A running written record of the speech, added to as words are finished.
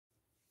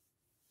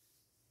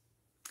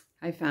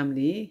Hi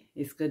family,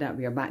 it's good that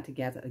we are back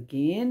together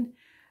again.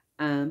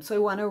 So I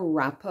want to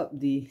wrap up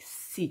the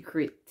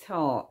secret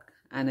talk,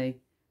 and I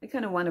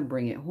kind of want to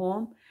bring it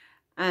home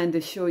and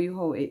to show you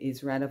how it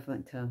is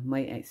relevant to my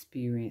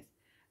experience.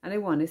 And I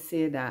want to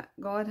say that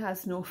God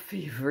has no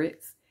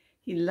favorites.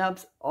 He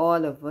loves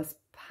all of us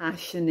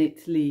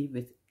passionately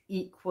with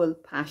equal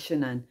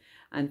passion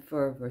and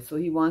fervor. So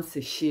he wants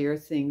to share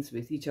things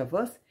with each of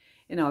us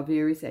in our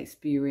various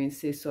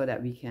experiences so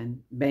that we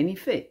can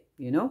benefit,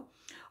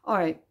 All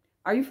right.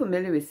 Are you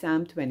familiar with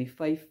Psalm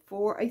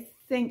 25:4? I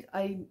think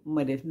I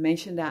might have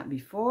mentioned that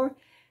before.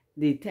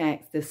 The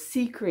text, the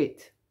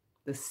secret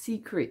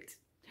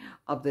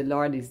of the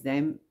Lord is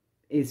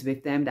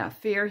with them that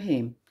fear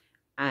him,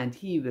 and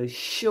he will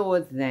show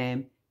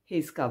them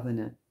his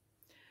covenant.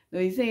 Now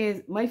the thing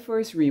is, my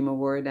first Rhema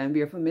word, and we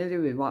are familiar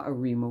with what a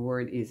Rhema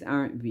word is,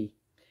 aren't we?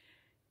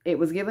 It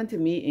was given to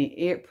me in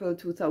April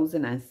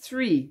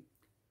 2003.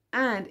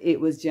 And it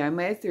was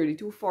Jeremiah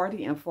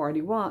 32:40 and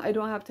 41. I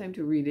don't have time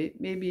to read it.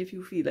 Maybe if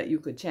you feel like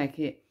you could check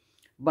it.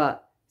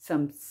 But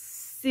a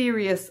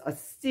serious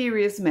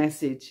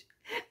message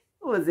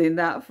was in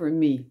that for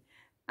me.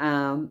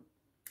 And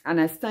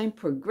as time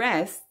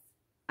progressed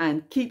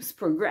and keeps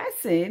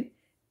progressing,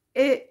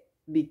 it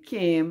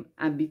became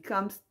and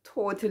becomes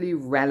totally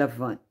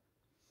relevant.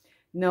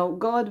 Now,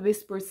 God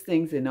whispers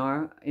things in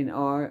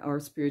our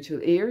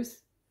spiritual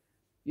ears.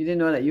 You didn't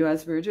know that you have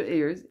spiritual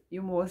ears?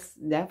 You most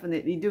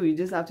definitely do. You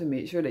just have to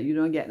make sure that you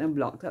don't get them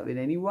blocked up with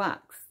any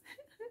wax.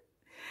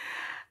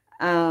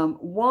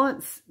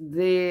 Once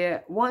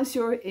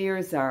your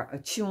ears are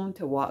attuned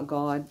to what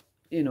God,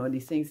 the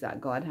things that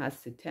God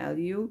has to tell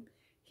you,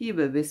 he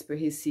will whisper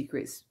his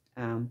secrets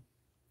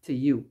to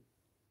you.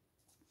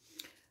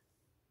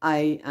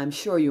 I am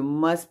sure you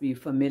must be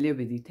familiar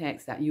with the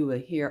text that you will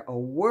hear a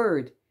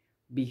word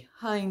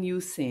behind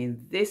you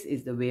saying, this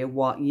is the way,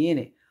 walk ye in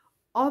it.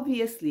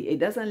 Obviously, it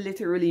doesn't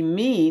literally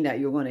mean that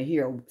you're going to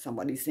hear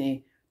somebody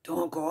saying,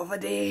 don't go over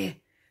there.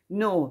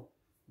 No,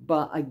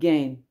 but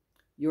again,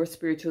 your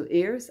spiritual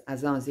ears,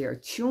 as long as they are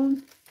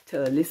tuned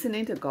to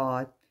listening to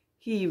God,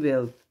 he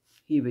will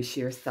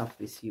share stuff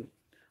with you.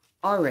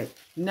 All right,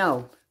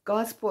 now,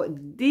 God spoke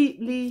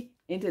deeply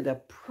into the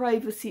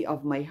privacy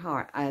of my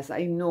heart, as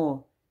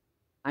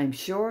I'm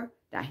sure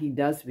that he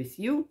does with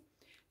you.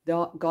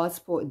 God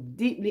spoke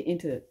deeply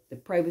into the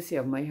privacy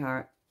of my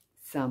heart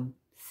some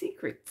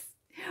secrets.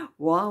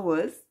 One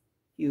was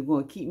he was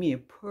going to keep me in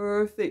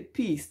perfect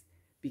peace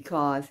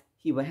because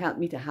he will help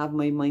me to have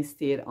my mind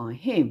stayed on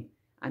him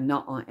and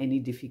not on any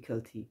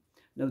difficulty.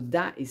 Now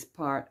that is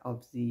part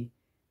of the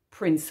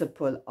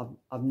principle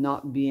of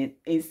not being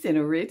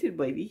incinerated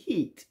by the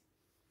heat.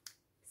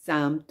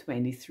 Psalm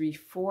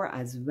 23:4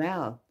 as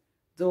well.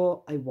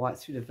 Though I walk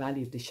through the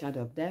valley of the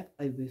shadow of death,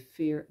 I will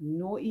fear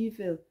no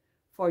evil,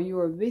 for you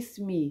are with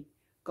me.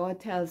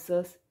 God tells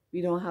us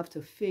we don't have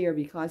to fear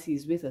because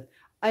he's with us.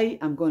 I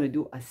am going to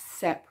do a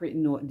separate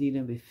note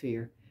dealing with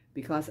fear,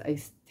 because I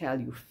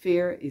tell you,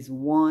 fear is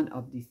one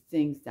of the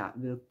things that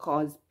will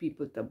cause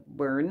people to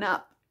burn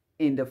up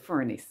in the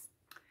furnace.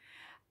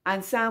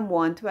 And Psalm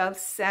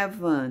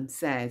 112:7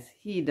 says,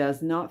 he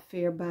does not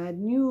fear bad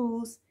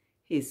news.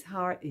 His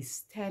heart is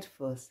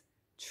steadfast,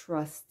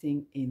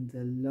 trusting in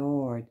the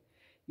Lord.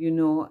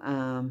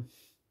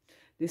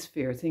 This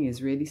fear thing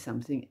is really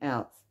something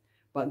else.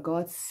 But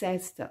God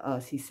says to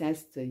us, he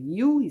says to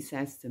you, he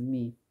says to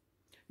me,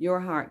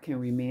 your heart can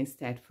remain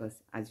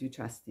steadfast as you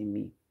trust in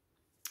me.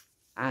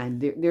 And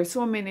there's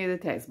so many other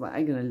texts, but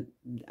I'm going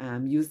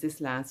to use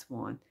this last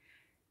one.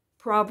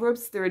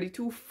 Proverbs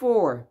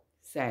 32:4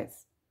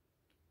 says,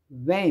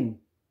 when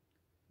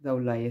thou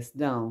liest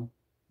down,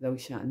 thou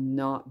shalt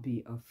not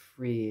be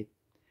afraid.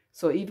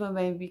 So even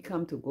when we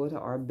come to go to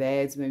our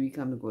beds, when we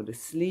come to go to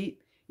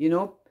sleep,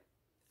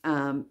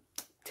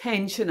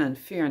 tension and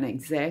fear and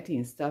anxiety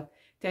and stuff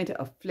tend to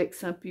afflict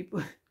some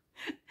people.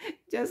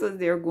 Just as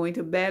they're going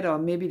to bed, or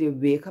maybe they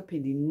wake up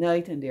in the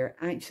night and they're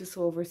anxious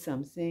over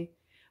something.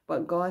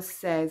 But God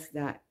says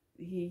that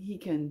he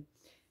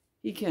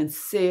can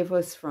save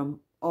us from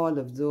all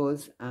of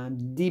those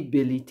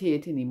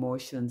debilitating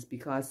emotions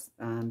because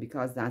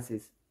that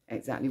is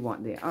exactly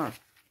what they are.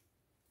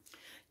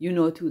 You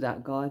know too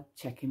that God,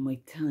 checking my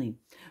time,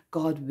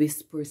 God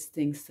whispers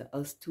things to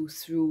us too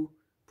through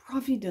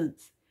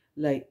providence.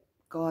 Like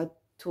God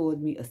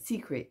told me a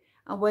secret.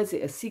 And why is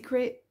it a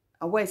secret?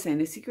 Why is it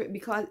a secret?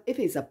 Because if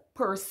it's a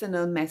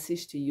personal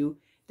message to you,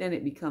 then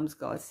it becomes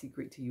God's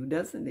secret to you,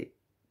 doesn't it?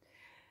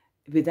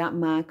 With that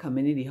man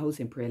coming in the house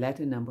in prayer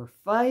letter number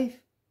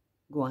 5,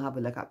 go and have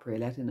a look at prayer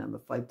letter number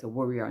 5 to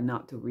worry or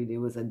not to read.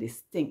 There was a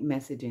distinct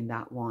message in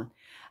that one.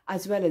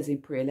 As well as in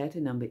prayer letter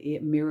number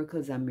 8,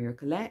 miracles and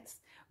miraclettes.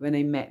 When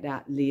I met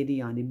that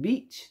lady on the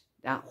beach,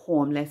 that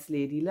homeless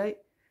lady,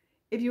 like,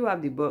 if you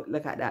have the book,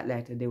 look at that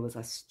letter. There was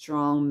a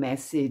strong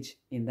message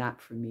in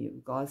that for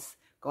me.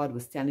 God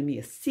was telling me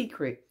a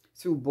secret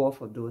through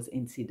both of those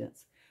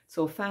incidents.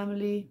 So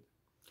family,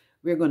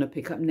 we're going to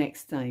pick up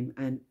next time.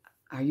 And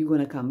are you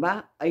going to come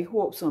back? I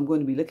hope so. I'm going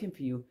to be looking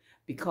for you,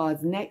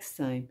 because next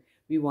time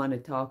we want to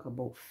talk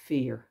about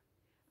fear.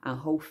 and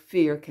how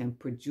fear can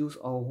produce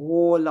a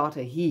whole lot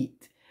of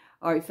heat.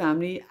 All right,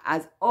 family,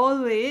 as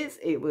always,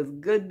 it was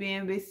good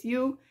being with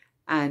you.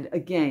 And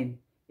again,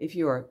 if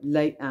you're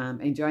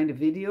enjoying the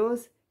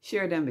videos,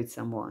 share them with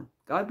someone.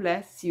 God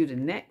bless. See you the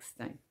next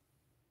time.